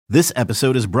This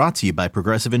episode is brought to you by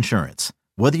Progressive Insurance.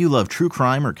 Whether you love true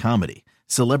crime or comedy,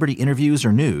 celebrity interviews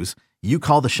or news, you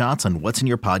call the shots on what's in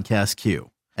your podcast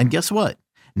queue. And guess what?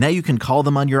 Now you can call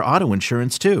them on your auto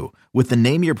insurance too with the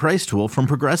Name Your Price tool from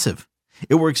Progressive.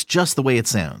 It works just the way it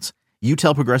sounds. You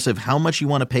tell Progressive how much you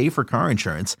want to pay for car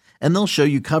insurance, and they'll show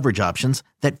you coverage options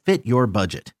that fit your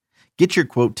budget. Get your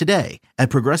quote today at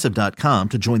Progressive.com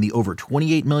to join the over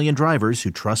 28 million drivers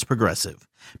who trust Progressive.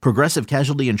 Progressive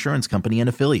Casualty Insurance Company and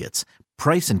Affiliates.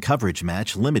 Price and coverage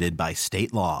match limited by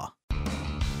state law.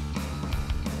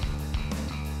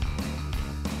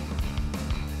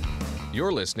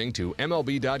 You're listening to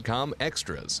MLB.com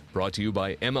Extras, brought to you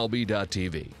by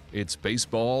MLB.tv. It's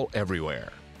baseball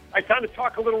everywhere. All right, time to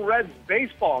talk a little Reds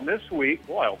baseball this week.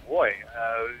 Boy, oh boy.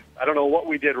 I don't know what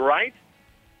we did right,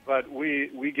 but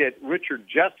we get Richard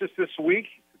Justice this week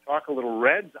to talk a little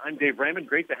Reds. I'm Dave Raymond.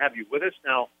 Great to have you with us.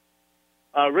 Now,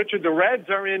 Richard, the Reds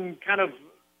are in kind of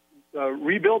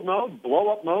rebuild mode,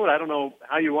 blow-up mode. I don't know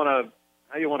how you want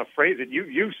to phrase it.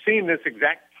 You've seen this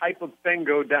exact type of thing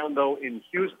go down, though, in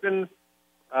Houston.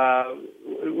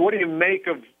 What do you make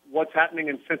of what's happening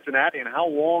in Cincinnati, and how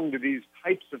long do these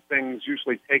types of things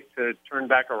usually take to turn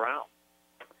back around?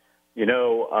 You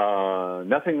know,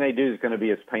 nothing they do is going to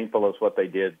be as painful as what they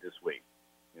did this week.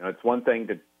 You know, it's one thing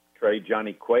to trade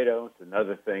Johnny Cueto. It's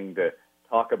another thing to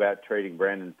talk about trading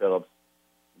Brandon Phillips.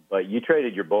 But you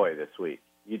traded your boy this week.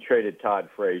 You traded Todd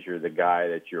Frazier, the guy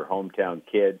that's your hometown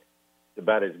kid. It's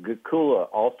about as cool an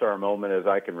all-star moment as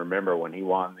I can remember when he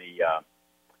won the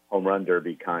home run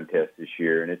derby contest this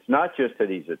year. And it's not just that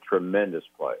he's a tremendous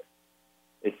player.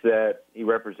 It's that he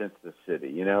represents the city.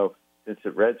 You know, since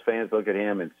the Reds fans look at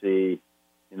him and see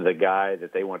the guy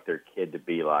that they want their kid to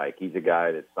be like, he's a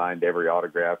guy that signed every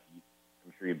autograph.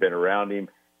 I'm sure you've been around him.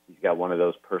 He's got one of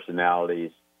those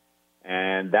personalities.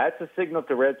 And that's a signal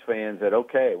to Reds fans that,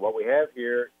 okay, what we have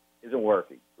here isn't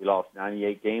working. We lost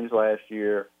 98 games last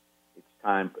year. It's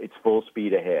time. It's full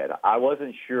speed ahead. I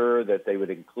wasn't sure that they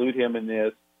would include him in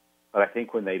this, but I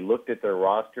think when they looked at their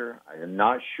roster, I am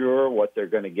not sure what they're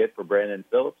going to get for Brandon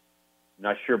Phillips. I'm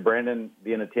not sure Brandon,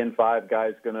 being a 10-5 guy,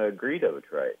 is going to agree to a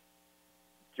trade.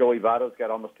 Joey Votto's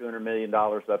got almost $200 million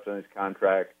left on his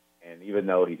contract, and even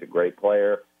though he's a great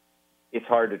player, it's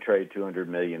hard to trade $200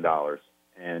 million.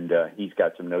 And he's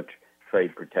got some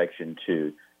no-trade protection,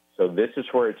 too. So this is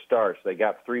where it starts. They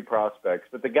got three prospects,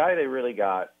 but the guy they really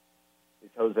got is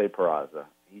Jose Peraza.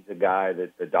 He's a guy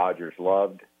that the Dodgers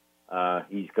loved.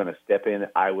 He's going to step in,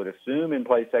 I would assume, and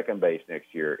play second base next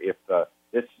year. If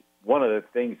this one of the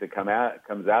things that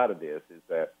comes out of this is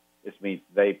that this means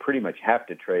they pretty much have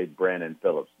to trade Brandon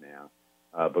Phillips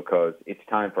now because it's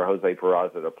time for Jose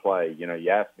Peraza to play. You know,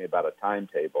 you asked me about a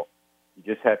timetable.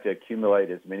 You just have to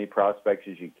accumulate as many prospects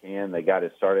as you can. They got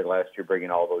it started last year, bringing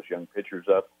all those young pitchers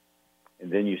up, and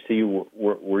then you see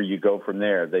where you go from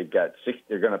there. They've got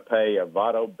they're going to pay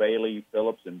Votto, Bailey,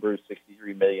 Phillips, and Bruce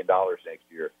 $63 million next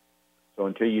year. So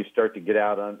until you start to get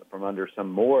out from under some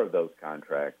more of those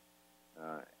contracts,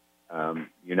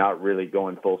 you're not really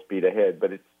going full speed ahead.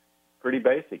 But it's pretty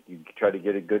basic. You try to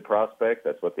get a good prospect.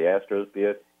 That's what the Astros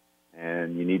did,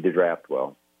 and you need to draft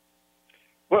well.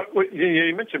 Well,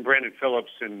 you mentioned Brandon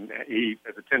Phillips, and he,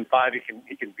 as a 10-5,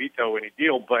 he can veto any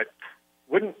deal. But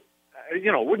wouldn't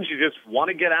you just want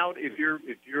to get out if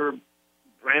you're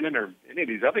Brandon or any of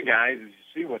these other guys? As you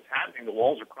see what's happening, the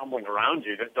walls are crumbling around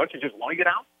you. Don't you just want to get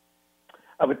out?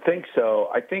 I would think so.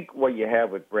 I think what you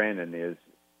have with Brandon is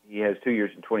he has 2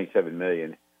 years and $27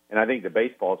 million, and I think the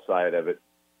baseball side of it,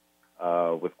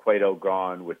 with Cueto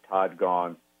gone, with Todd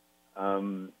gone.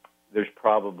 There's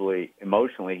probably,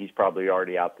 emotionally, he's probably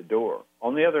already out the door.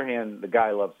 On the other hand, the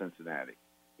guy loves Cincinnati.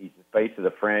 He's the face of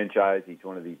the franchise. He's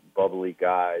one of these bubbly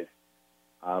guys.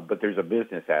 But there's a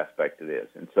business aspect to this.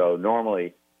 And so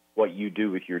normally what you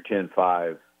do with your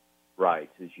 10-5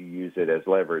 rights is you use it as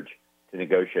leverage to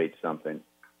negotiate something.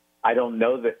 I don't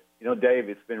know that, Dave,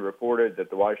 it's been reported that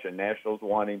the Washington Nationals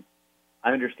want him.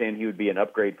 I understand he would be an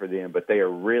upgrade for them, but they are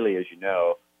really, as you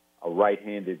know, a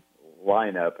right-handed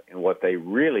lineup, and what they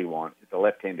really want is a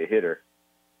left-handed hitter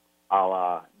a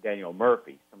la Daniel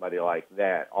Murphy, somebody like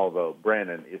that, although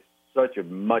Brandon is such a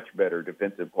much better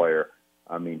defensive player.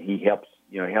 I mean, he helps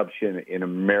you in a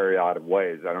myriad of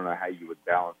ways. I don't know how you would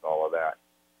balance all of that.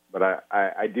 But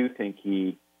I do think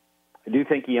he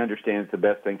understands the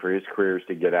best thing for his career is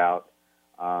to get out,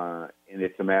 and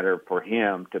it's a matter for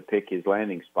him to pick his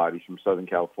landing spot. He's from Southern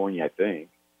California, I think.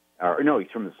 No, he's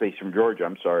from Georgia.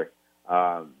 I'm sorry.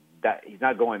 That he's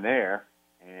not going there,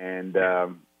 and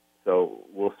so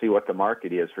we'll see what the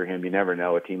market is for him. You never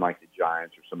know. A team like the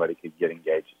Giants or somebody could get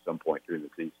engaged at some point during the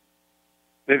season.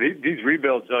 These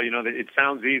rebuilds, though, it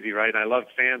sounds easy, right? And I love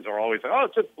fans are always like, oh,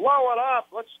 just blow it up.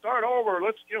 Let's start over.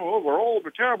 We're old,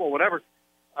 we're terrible, whatever.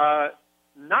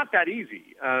 Not that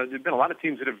easy. There have been a lot of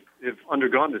teams that have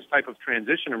undergone this type of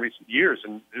transition in recent years,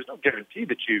 and there's no guarantee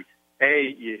that you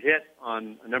hit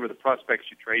on a number of the prospects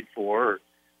you trade for,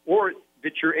 or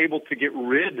that you're able to get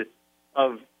rid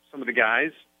of some of the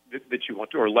guys that you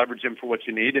want to, or leverage them for what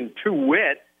you need. And to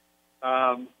wit,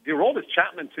 the Aroldis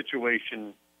Chapman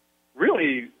situation,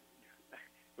 really,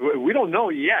 we don't know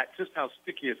yet just how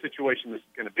sticky a situation this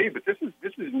is going to be, but this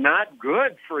is not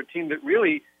good for a team that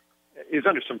really is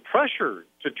under some pressure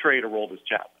to trade Aroldis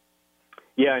Chapman.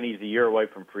 Yeah, and he's a year away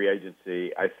from free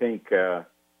agency. I think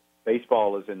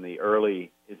baseball is in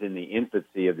the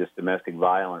infancy of this domestic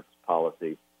violence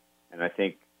policy, and I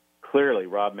think clearly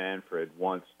Rob Manfred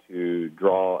wants to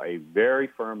draw a very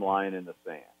firm line in the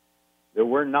sand. That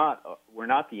we're not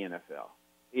the NFL.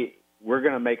 We're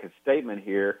going to make a statement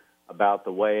here about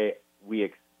the way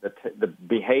the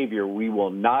behavior we will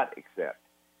not accept,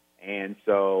 and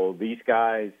so these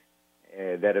guys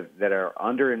that are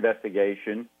under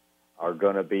investigation are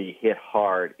going to be hit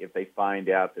hard if they find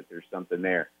out that there's something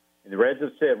there. And the Reds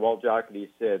have said, Walt Jocketty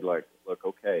said, look,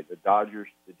 okay, the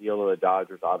deal of the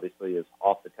Dodgers obviously is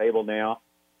off the table now,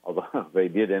 although they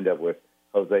did end up with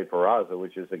Jose Peraza,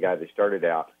 which is the guy they started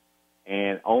out.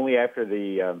 And only after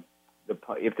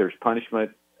if there's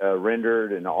punishment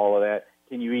rendered and all of that,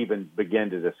 can you even begin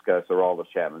to discuss Aroldis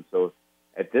Chapman. So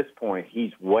at this point,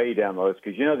 he's way down the list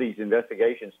because, these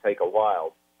investigations take a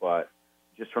while, but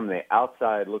just from the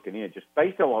outside looking in, just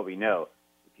based on what we know,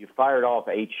 if you fired off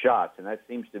 8 shots, and that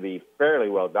seems to be fairly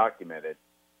well documented,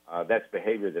 that's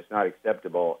behavior that's not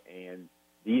acceptable. And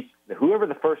whoever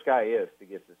the first guy is to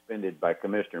get suspended by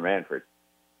Commissioner Manfred,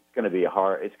 he's going to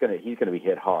be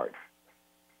hit hard.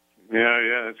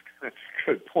 Yeah, that's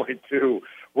a good point too.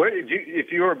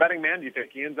 If you were a betting man, do you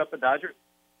think he ends up a Dodger?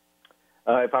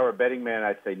 If I were a betting man,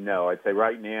 I'd say no. I'd say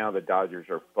right now the Dodgers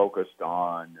are focused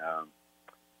on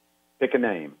pick a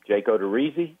name: Jake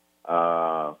Odorizzi,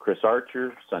 Chris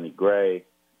Archer, Sonny Gray,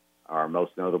 or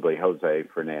most notably Jose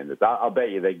Fernandez. I'll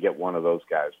bet you they get one of those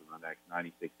guys for the next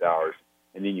 96 hours,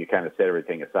 and then you kind of set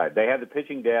everything aside. They have the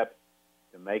pitching depth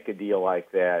to make a deal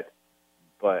like that,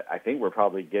 but I think we're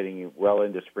probably getting well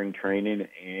into spring training,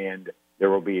 and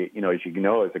there will be, as you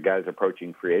know, as the guys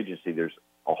approaching free agency, there's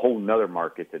a whole nother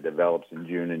market that develops in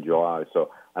June and July. So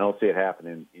I don't see it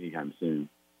happening anytime soon.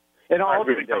 And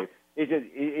ultimately, Dave,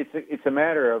 it's a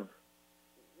matter of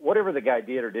whatever the guy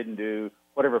did or didn't do,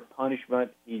 whatever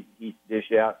punishment he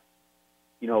dished out.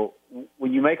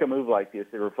 When you make a move like this,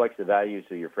 it reflects the values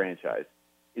of your franchise.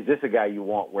 Is this a guy you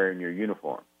want wearing your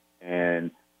uniform? And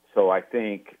so I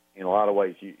think in a lot of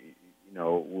ways,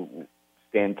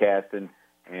 Stan Kasten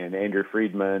and Andrew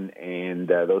Friedman and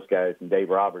those guys and Dave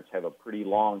Roberts have a pretty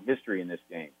long history in this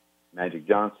game. Magic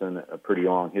Johnson, a pretty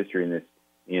long history in this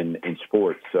in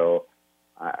sports. So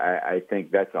I think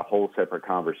that's a whole separate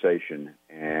conversation.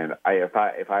 And if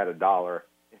I had $1,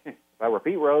 if I were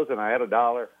Pete Rose and I had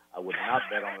 $1, I would not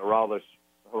bet on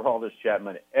Aroldis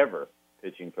Chapman ever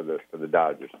pitching for the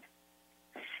Dodgers.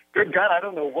 Good God, I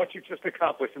don't know what you just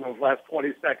accomplished in those last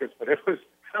 20 seconds, but that was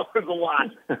a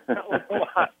lot. That was a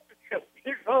lot.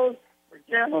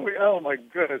 Oh, my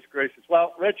goodness gracious.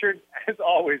 Well, Richard, as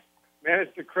always,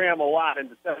 managed to cram a lot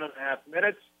into 7.5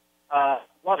 minutes.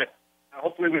 Love it.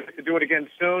 Hopefully we can do it again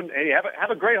soon. Hey,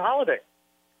 have a great holiday.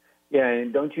 Yeah,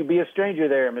 and don't you be a stranger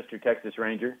there, Mr. Texas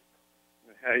Ranger.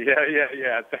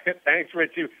 Yeah. Thanks,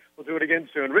 Richie. We'll do it again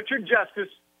soon. Richard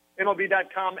Justice,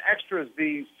 MLB.com Extras,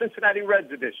 the Cincinnati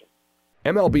Reds edition.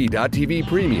 MLB.tv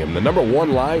Premium, the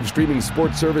 #1 live streaming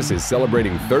sports service, is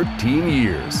celebrating 13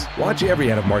 years. Watch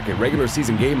every out-of-market regular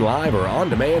season game live or on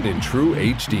demand in true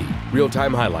HD.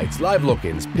 Real-time highlights, live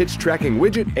look-ins, pitch tracking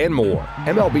widget, and more.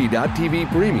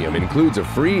 MLB.tv Premium includes a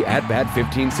free At-Bat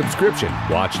 15 subscription.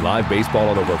 Watch live baseball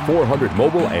on over 400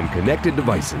 mobile and connected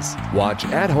devices. Watch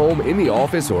at home, in the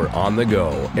office, or on the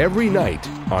go every night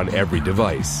on every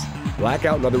device.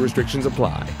 Blackout and other restrictions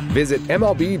apply. Visit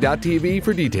MLB.tv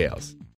for details.